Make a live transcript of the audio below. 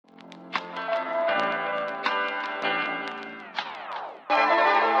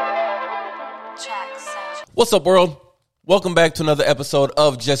What's up, world? Welcome back to another episode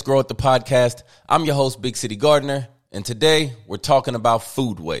of Just Grow It, the podcast. I'm your host, Big City Gardener, and today we're talking about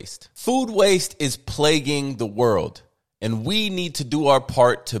food waste. Food waste is plaguing the world, and we need to do our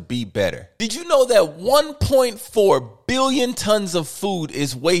part to be better. Did you know that 1.4 billion tons of food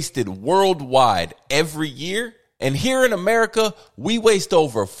is wasted worldwide every year? And here in America, we waste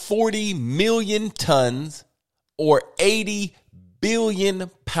over 40 million tons or 80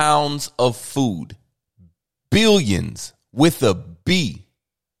 billion pounds of food. Billions with a B.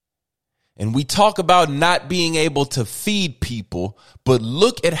 And we talk about not being able to feed people, but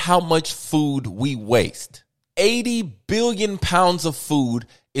look at how much food we waste. 80 billion pounds of food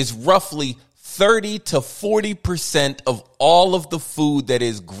is roughly 30 to 40% of all of the food that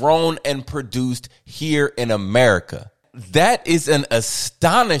is grown and produced here in America. That is an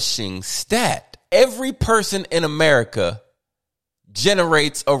astonishing stat. Every person in America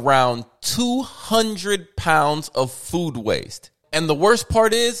generates around 200 pounds of food waste. And the worst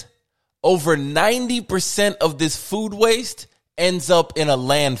part is, over 90% of this food waste ends up in a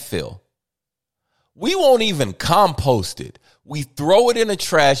landfill. We won't even compost it. We throw it in a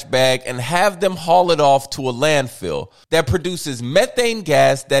trash bag and have them haul it off to a landfill that produces methane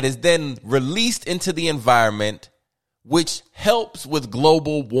gas that is then released into the environment, which helps with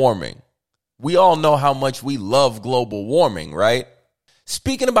global warming. We all know how much we love global warming, right?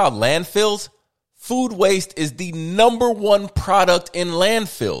 Speaking about landfills, food waste is the number one product in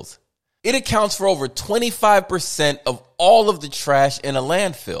landfills. It accounts for over 25% of all of the trash in a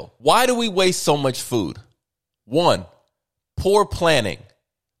landfill. Why do we waste so much food? 1, poor planning.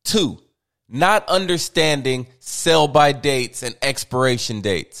 2, not understanding sell-by dates and expiration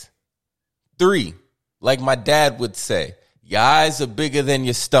dates. 3, like my dad would say, your eyes are bigger than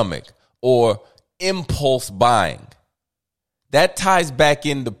your stomach, or impulse buying. That ties back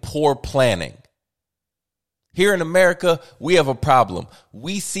into poor planning. Here in America, we have a problem.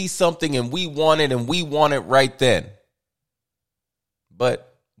 We see something and we want it right then.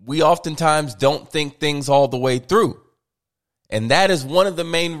 But we oftentimes don't think things all the way through. And that is one of the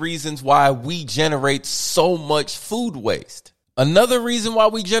main reasons why we generate so much food waste. Another reason why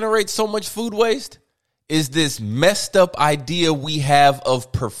we generate so much food waste is this messed up idea we have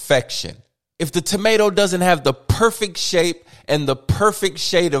of perfection. If the tomato doesn't have the perfect shape and the perfect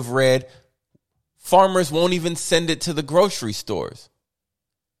shade of red, farmers won't even send it to the grocery stores.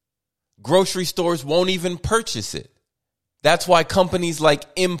 Grocery stores won't even purchase it. That's why companies like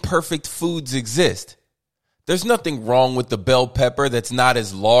Imperfect Foods exist. There's nothing wrong with the bell pepper that's not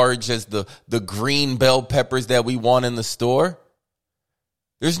as large as the green bell peppers that we want in the store.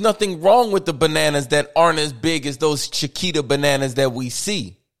 There's nothing wrong with the bananas that aren't as big as those Chiquita bananas that we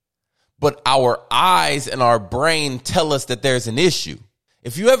see. But our eyes and our brain tell us that there's an issue.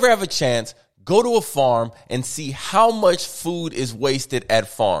 If you ever have a chance, go to a farm and see how much food is wasted at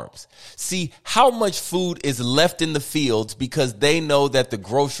farms. See how much food is left in the fields because they know that the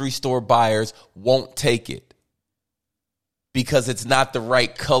grocery store buyers won't take it. Because it's not the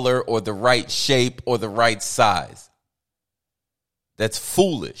right color or the right shape or the right size. That's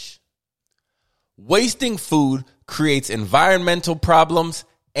foolish. Wasting food creates environmental problems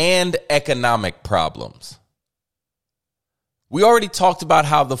and economic problems. We already talked about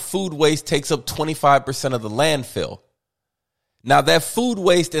how the food waste takes up 25% of the landfill. Now that food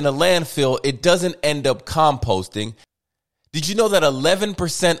waste in a landfill, it doesn't end up composting. Did you know that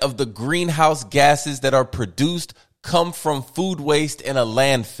 11% of the greenhouse gases that are produced come from food waste in a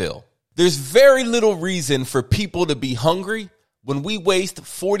landfill? There's very little reason for people to be hungry when we waste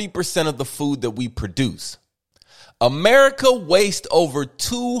 40% of the food that we produce. America wastes over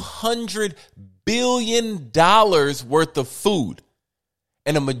 $200 billion worth of food,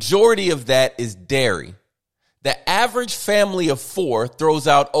 and a majority of that is dairy. The average family of 4 throws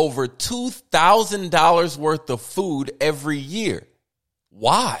out over $2,000 worth of food every year.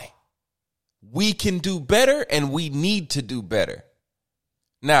 Why? We can do better, and we need to do better.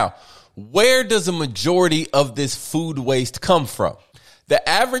 Now, where does a majority of this food waste come from? The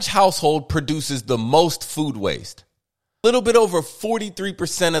average household produces the most food waste. A little bit over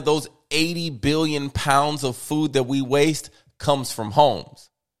 43% of those 80 billion pounds of food that we waste comes from homes.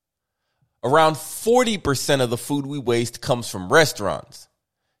 Around 40% of the food we waste comes from restaurants.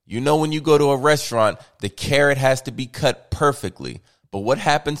 You know, when you go to a restaurant, the carrot has to be cut perfectly. But what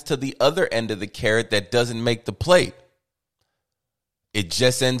happens to the other end of the carrot that doesn't make the plate? It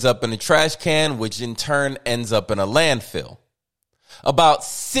just ends up in a trash can, which in turn ends up in a landfill. About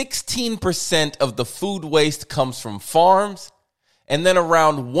 16% of the food waste comes from farms, and then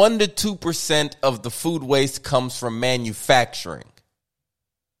around 1 to 2% of the food waste comes from manufacturing.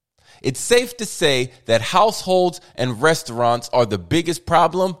 It's safe to say that households and restaurants are the biggest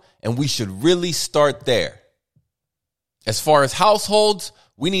problem, and we should really start there. As far as households,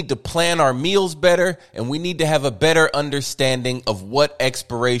 we need to plan our meals better, and we need to have a better understanding of what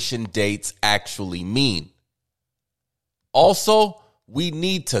expiration dates actually mean. Also, we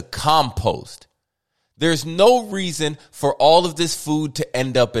need to compost. There's no reason for all of this food to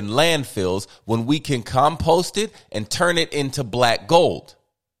end up in landfills when we can compost it and turn it into black gold.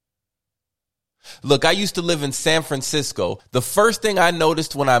 Look, I used to live in San Francisco. The first thing I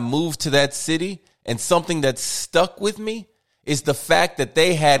noticed when I moved to that city, and something that stuck with me, is the fact that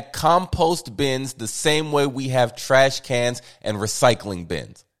they had compost bins the same way we have trash cans and recycling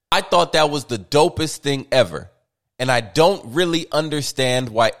bins. I thought that was the dopest thing ever. And I don't really understand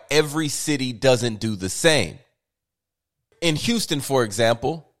why every city doesn't do the same. In Houston, for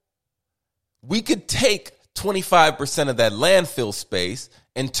example, we could take 25% of that landfill space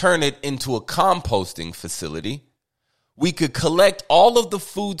and turn it into a composting facility. We could collect all of the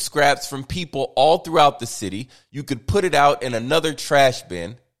food scraps from people all throughout the city. You could put it out in another trash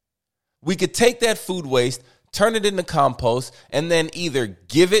bin. We could take that food waste, turn it into compost, and then either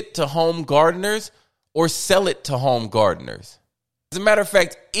give it to home gardeners or sell it to home gardeners. As a matter of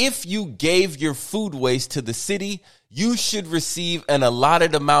fact, if you gave your food waste to the city, you should receive an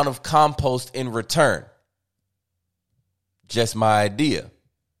allotted amount of compost in return. Just my idea.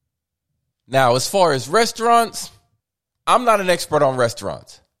 Now, as far as restaurants, I'm not an expert on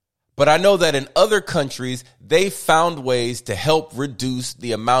restaurants, but I know that in other countries, they found ways to help reduce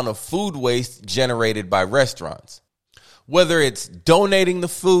the amount of food waste generated by restaurants. Whether it's donating the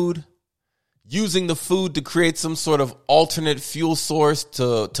food, using the food to create some sort of alternate fuel source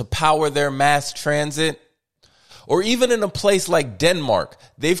to power their mass transit, or even in a place like Denmark,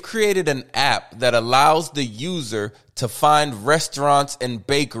 they've created an app that allows the user to find restaurants and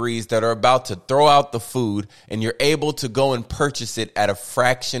bakeries that are about to throw out the food, and you're able to go and purchase it at a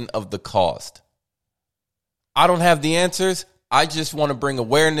fraction of the cost. I don't have the answers. I just want to bring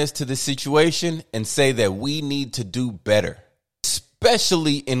awareness to the situation and say that we need to do better,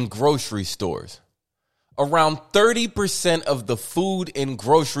 especially in grocery stores. Around 30% of the food in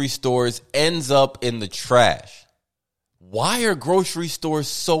grocery stores ends up in the trash. Why are grocery stores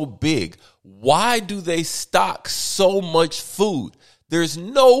so big? Why do they stock so much food? There's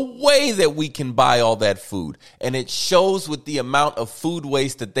no way that we can buy all that food, and it shows with the amount of food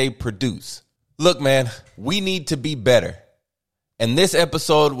waste that they produce. Look, man, we need to be better. And this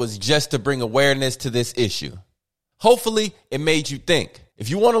episode was just to bring awareness to this issue. Hopefully, it made you think. If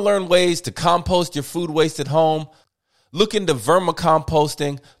you want to learn ways to compost your food waste at home, look into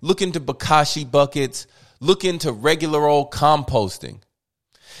vermicomposting, look into Bokashi buckets, look into regular old composting.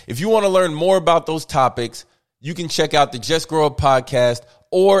 If you want to learn more about those topics, you can check out the Just Grow Up podcast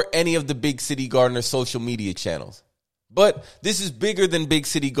or any of the Big City Gardener social media channels. But this is bigger than Big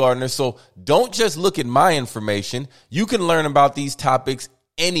City Gardener, so don't just look at my information. You can learn about these topics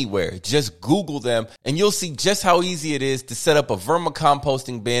anywhere. Just Google them, and you'll see just how easy it is to set up a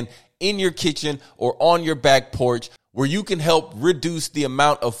vermicomposting bin in your kitchen or on your back porch where you can help reduce the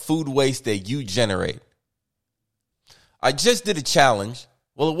amount of food waste that you generate. I just did a challenge.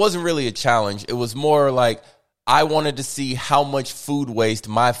 Well, it wasn't really a challenge. It was more like I wanted to see how much food waste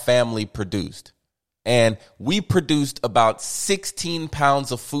my family produced. And we produced about 16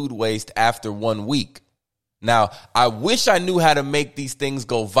 pounds of food waste after 1 week. Now, I wish I knew how to make these things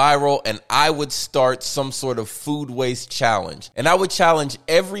go viral, and I would start some sort of food waste challenge. And I would challenge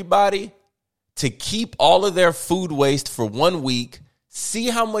everybody to keep all of their food waste for 1 week, see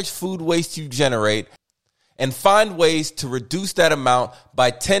how much food waste you generate, and find ways to reduce that amount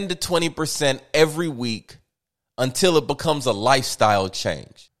by 10 to 20% every week until it becomes a lifestyle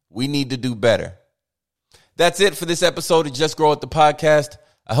change. We need to do better. That's it for this episode of Just Grow Up the podcast.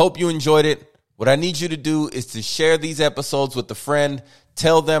 I hope you enjoyed it. What I need you to do is to share these episodes with a friend.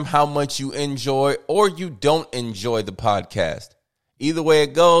 Tell them how much you enjoy or you don't enjoy the podcast. Either way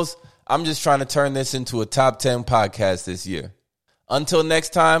it goes, I'm just trying to turn this into a top 10 podcast this year. Until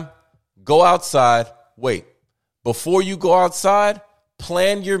next time, go outside. Wait, before you go outside,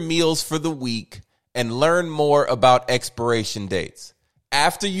 plan your meals for the week and learn more about expiration dates.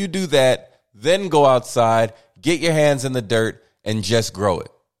 After you do that, then go outside, get your hands in the dirt, and just grow it.